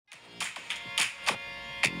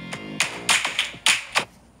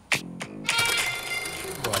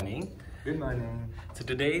Good morning. So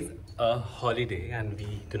today is a holiday and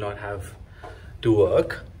we do not have to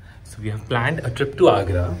work. So we have planned a trip to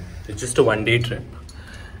Agra. It's just a one-day trip.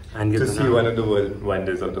 And to see one of the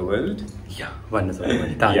wonders of the world. Yeah, wonders of the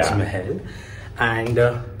world. Taj Mahal. And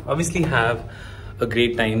obviously have a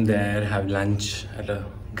great time there, have lunch at a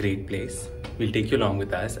great place. We'll take you along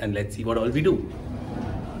with us and let's see what all we do.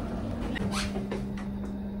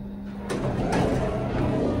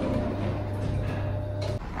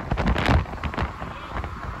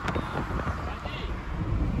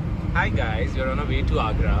 Hi guys, we're on our way to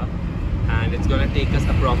Agra and it's gonna take us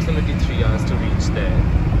approximately 3 hours to reach there.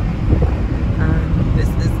 And this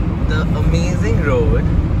is the amazing road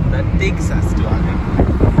that takes us to Agra.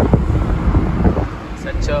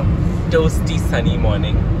 Such a toasty sunny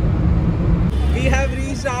morning. We have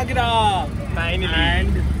reached Agra finally,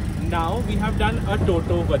 and now we have done a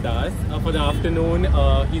Toto with us for the afternoon.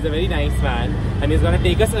 He's a very nice man and he's gonna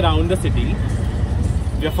take us around the city.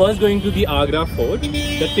 We are first going to the Agra fort.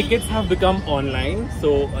 The tickets have become online,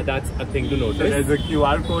 so that's a thing to notice. So there's a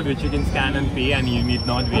QR code which you can scan and pay, and you need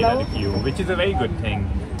not wait at the queue, which is a very good thing.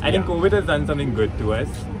 I think COVID has done something good to us,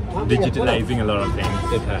 digitalizing a lot of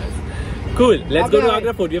things. It has. Cool, let's go to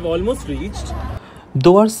Agra fort. We have almost reached.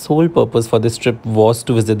 Though our sole purpose for this trip was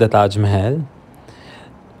to visit the Taj Mahal,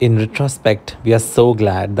 in retrospect, we are so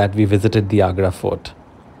glad that we visited the Agra fort.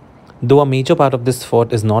 Though a major part of this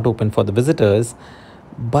fort is not open for the visitors,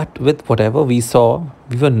 but with whatever we saw,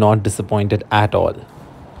 we were not disappointed at all.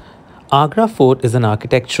 Agra Fort is an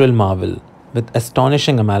architectural marvel with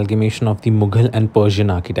astonishing amalgamation of the Mughal and Persian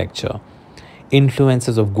architecture.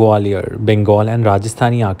 Influences of Gwalior, Bengal and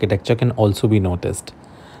Rajasthani architecture can also be noticed.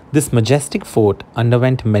 This majestic fort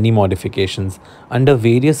underwent many modifications under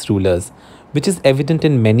various rulers, which is evident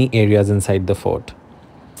in many areas inside the fort.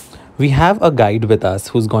 We have a guide with us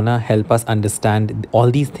who's gonna help us understand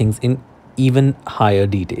all these things in even higher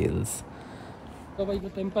details.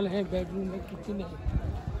 Temple है, bedroom है, kitchen है,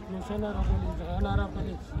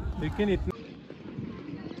 लेकिन ये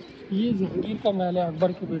जहांगीर का महल है,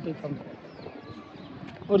 अकबर के बेटे का,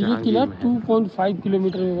 और ये किला 2.5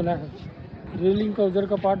 किलोमीटर में बना है। रेलिंग का उधर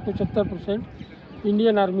का पार्ट 75%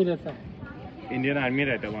 इंडियन आर्मी रहता है। इंडियन आर्मी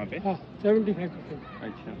रहता है वहाँ पे? हाँ, 75%।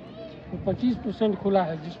 अच्छा। तो 25% खुला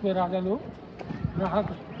है, जिसमें राजा लोग रहा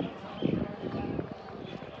करते।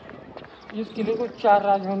 इस किले को 4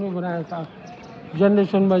 राजाओं ने बनाया था,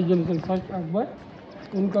 generation by generation. First Akbar,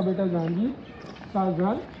 उनका बेटा जहांगीर,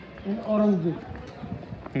 शाहजहां और Aurangzeb.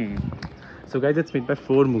 So guys, it's made by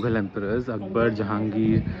 4 Mughal emperors: Akbar,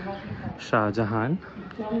 Jahangir, Shahjahan.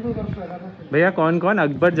 भैया कौन कौन?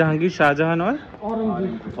 अकबर, जहांगीर, शाहजहां और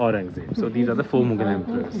Aurangzeb. So these are the 4 Mughal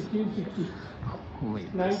emperors.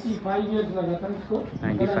 95 years लगा था इसको.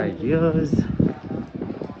 95 years.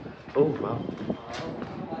 Oh wow.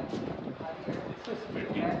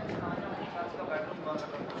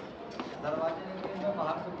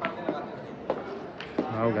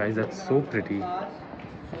 Wow guys, that's so pretty.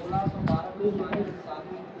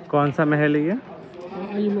 कौन सा महल है ये?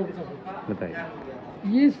 बताइए।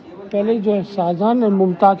 ये पहले जो है शाहजहां और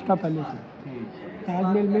मुमताज का पैलेस है।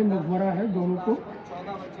 ताजमहल में मकबरा है, दोनों को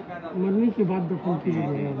मरने के बाद दफन किया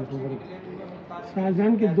गया है।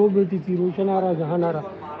 शाहजहां के 2 बेटी थी, रोशनआरा, जहानारा।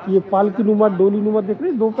 ये पालकी नुमा, डोली नुमा देख रहे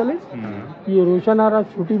हैं, 2 पैलेस। ये रोशनआरा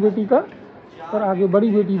छोटी बेटी का और आगे बड़ी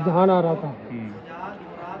बेटी जहानारा था।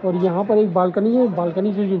 और यहाँ पर एक बालकनी है,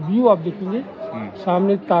 बालकनी से जो व्यू आप देखेंगे,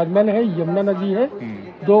 सामने ताजमहल है, यमुना नदी है,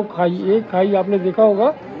 2 खाई। एक खाई आपने देखा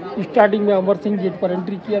होगा स्टार्टिंग में अमर सिंह गेट पर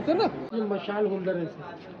एंट्री किया था ना, ये मशाल होल्डर है।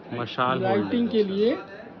 मशाल लाइटिंग के लिए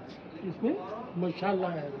इसमें मशाल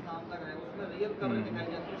लगाया है।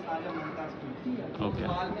 ओके।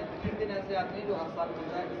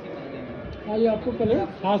 आइए आपको पहले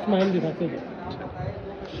खास महल दिखाते हैं।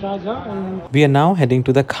 We are now heading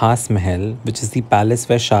to the Khas Mahal, which is the palace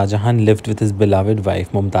where Shah Jahan lived with his beloved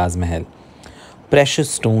wife Mumtaz Mahal. Precious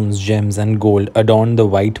stones, gems and gold adorn the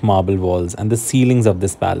white marble walls and the ceilings of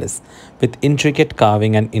this palace with intricate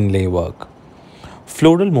carving and inlay work.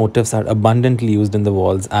 Floral motifs are abundantly used in the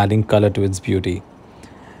walls, adding color to its beauty.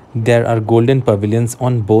 There are golden pavilions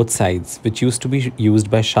on both sides, which used to be used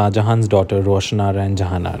by Shah Jahan's daughter Roshanara and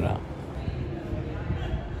Jahanara.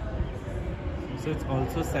 So it's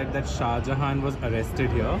also said that Shah Jahan was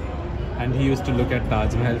arrested here and he used to look at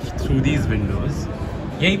Taj Mahal through these windows.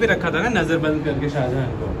 यहीं पे रखा था ना नजर बंद करके शाहजहां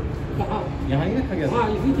को? यहाँ ही रखा गया था?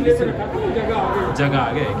 इसी किले पे रखा था, जगह आ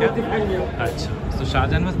गई क्या? अच्छा, so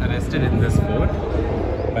Shahjahan was arrested in this fort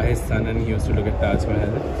by his son and he used to look at Taj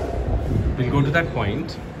Mahal. We'll go to that point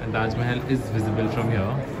and Taj Mahal is visible from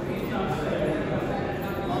here.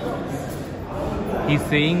 He's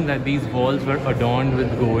saying that these walls were adorned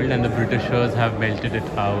with gold and the Britishers have melted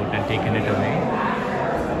it out and taken it away.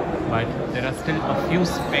 But there are still a few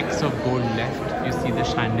specks of gold left. You see the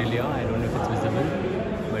chandelier, I don't know if it's visible.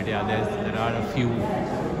 But yeah, there are a few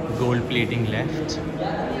gold plating left.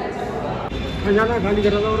 खजाना खाली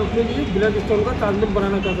करा था और अपने लिए black stone का ताजमहल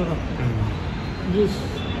बनाना चाहता था। जिस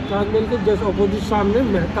ताजमहल के जस्ट अपोजिट सामने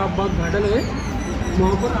मेहताब बाग गार्डन है,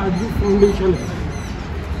 वहाँ पर आज भी फाउंडेशन है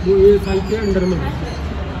जो ये साइड के अंडर में है।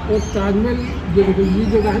 और ताजमहल जो देखो ये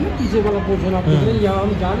जगह है ना, पीछे वाला पोर्शन आप देख रहे हैं, यहाँ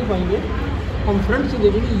हम जा नहीं पाएंगे, हम फ्रंट से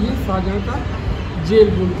देखेंगे। ये शाहजहाँ का जेल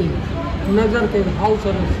बोलते हैं, नजर के हाउस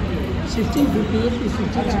अरेस्ट 1658 to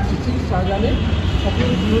 1666 शाहजहाँ ने अपने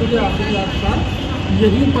जीवन के आखिरी 8 साल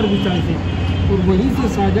यहीं पर बिताए थे और वहीं से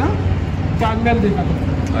शाहजहाँ ताजमहल देखा था।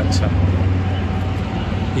 अच्छा,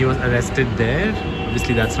 he was arrested there.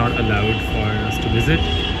 Obviously that's not allowed for us to visit,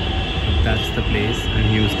 but that's the place, and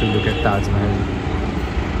he used to look at Taj Mahal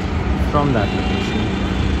from that location.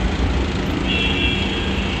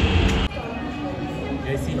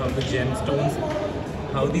 You see how the gemstones,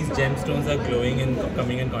 how these gemstones are glowing and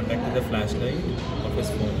coming in contact with the flashlight of his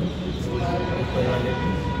phone.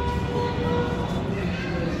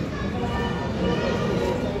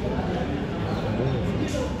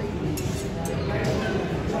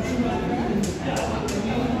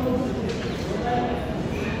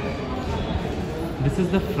 This is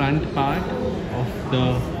the front part of the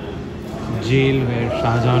jail where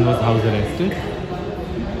Shah Jahan was house arrested.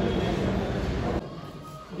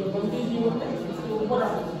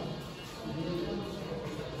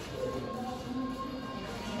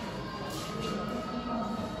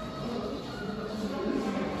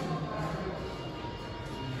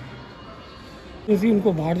 जैसे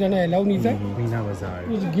इनको बाहर जाना allow नहीं था, मीना बाजार,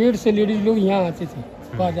 उस gate से ladies लोग यहाँ आते थे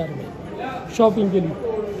बाजार में शॉपिंग के लिए।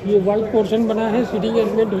 ये वाइट पोर्शन बना है, सीटिंग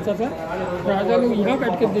अरेंजमेंट होता था, राजा लोग यहाँ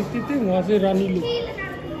बैठ कर देखते थे, वहाँ से रानी लोग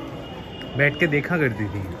बैठ के देखा करती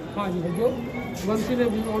थी। हाँ जी, जो वंस इन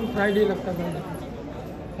ऑन फ्राइडे लगता था,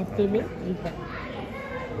 हफ्ते में एक बार,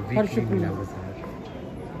 हर शुक्रवार।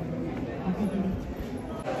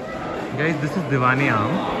 Guys, this is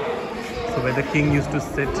Diwane-Aam, so where the king used to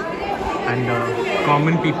sit and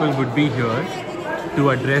common people would be here to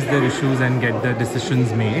address their issues and get the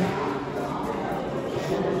decisions made.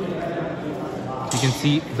 You can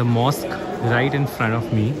see the mosque right in front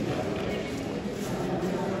of me.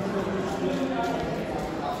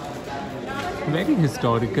 Very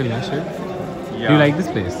historical, Mishra. Yeah. Do you like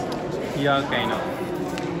this place? Yeah, kind of.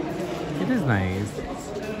 It is nice.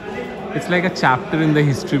 It's like a chapter in the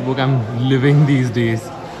history book I'm living these days.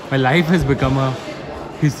 My life has become a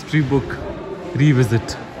history book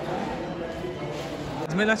revisit.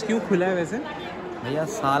 Taj Mahal आज क्यों खुला है वैसे? भैया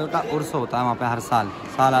साल का उर्स होता है वहाँ पे, हर साल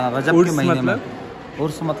सालाना रजब के महीने में।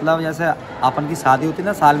 उर्स मतलब जैसे अपन की शादी होती है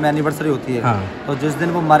ना, साल में एनिवर्सरी होती है। हाँ। तो जिस दिन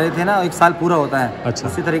वो मरे थे ना, एक साल पूरा होता है। अच्छा।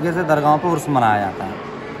 उसी तरीके से दरगाहों पे उर्स मनाया जाता है।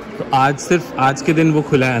 तो आज सिर्फ आज के दिन वो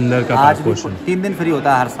खुला है अंदर का आज भी पोर्शन? 3 दिन फ्री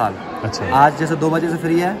होता है हर साल। अच्छा। आज जैसे 2 बजे से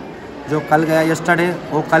फ्री है, जो कल गया यस्टरडे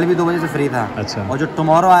वो कल भी 2 बजे से फ्री था। अच्छा। और जो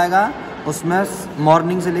टुमारो आएगा उसमें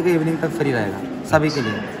मॉर्निंग से लेकर इवनिंग तक फ्री रहेगा सभी के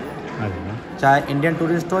लिए, चाहे इंडियन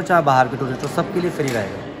टूरिस्ट हो चाहे बाहर के टूरिस्ट हो, सबके लिए फ्री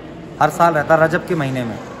रहेगा। हर साल रहता है रजब के महीने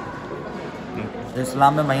में, जो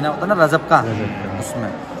इस्लाम में महीना होता है ना रजब का,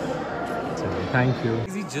 उसमें। Thank you.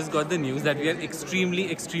 We just got the news that we are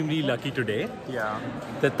extremely lucky today. Yeah.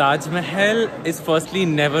 The Taj Mahal is firstly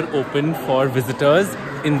never open for visitors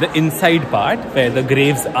in the inside part where the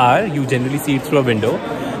graves are. You generally see it through a window.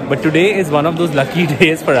 But today is one of those lucky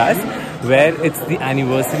days for us where it's the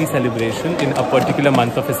anniversary celebration in a particular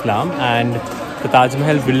month of Islam, and the Taj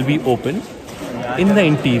Mahal will be open in the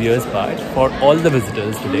interiors part for all the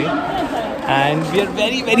visitors today. And we are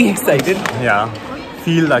very excited. Yeah.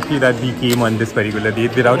 Feel lucky that we came on this particular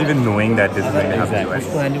date without even knowing that this is going to happen to us.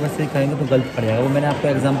 उसको anniversary कहेंगे तो गलत पड़ जाएगा, वो मैंने आपको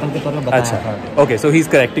example के तौर पे बताया था। Okay, so he's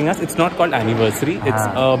correcting us. It's not called anniversary. It's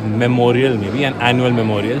a memorial, maybe an annual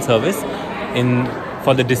memorial service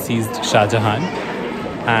for the deceased Shah Jahan.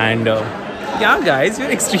 And yeah, guys,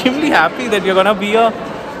 we're extremely happy that we're gonna be a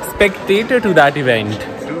spectator to that event.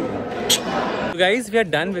 So guys, we are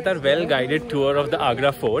done with our well-guided tour of the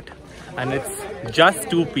Agra Fort. And it's just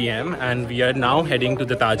 2 PM and we are now heading to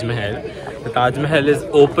the Taj Mahal. The Taj Mahal is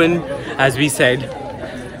open, as we said,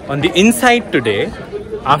 on the inside today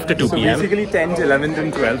after 2 So PM. basically 10th, 11th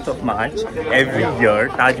and 12th of March every year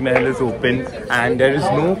Taj Mahal is open, and there is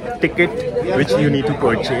no ticket which you need to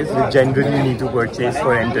purchase, which generally you need to purchase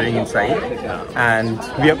for entering inside.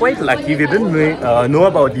 And we are quite lucky. We didn't know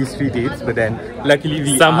about these 3 dates, but then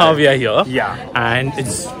luckily Somehow we are here. Yeah. And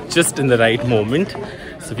it's just in the right moment.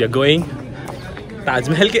 So we are going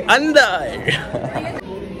Taj Mahal के अंदर.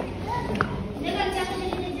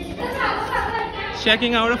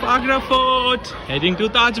 Checking out of Agra Fort, heading to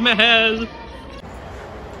Taj Mahal.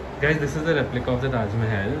 Guys, this is the replica of the Taj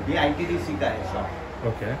Mahal. ये ITDC का है shop.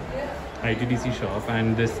 Okay. ITDC shop,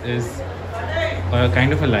 and this is a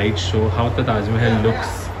kind of a light show how the Taj Mahal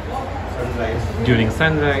looks during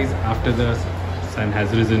sunrise, after the sun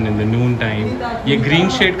has risen in the noon time. ये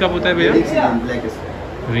green shade कब होता है भैया?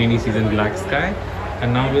 Rainy season, black sky.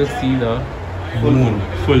 And now we'll see the moon,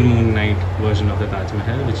 full moon night version of the Taj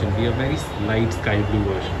Mahal, which will be a very light sky blue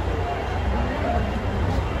version.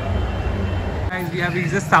 Guys, we have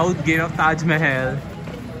reached the south gate of Taj Mahal,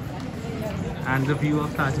 and the view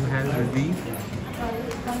of Taj Mahal will be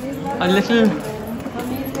a little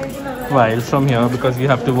while from here because we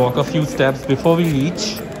have to walk a few steps before we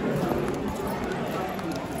reach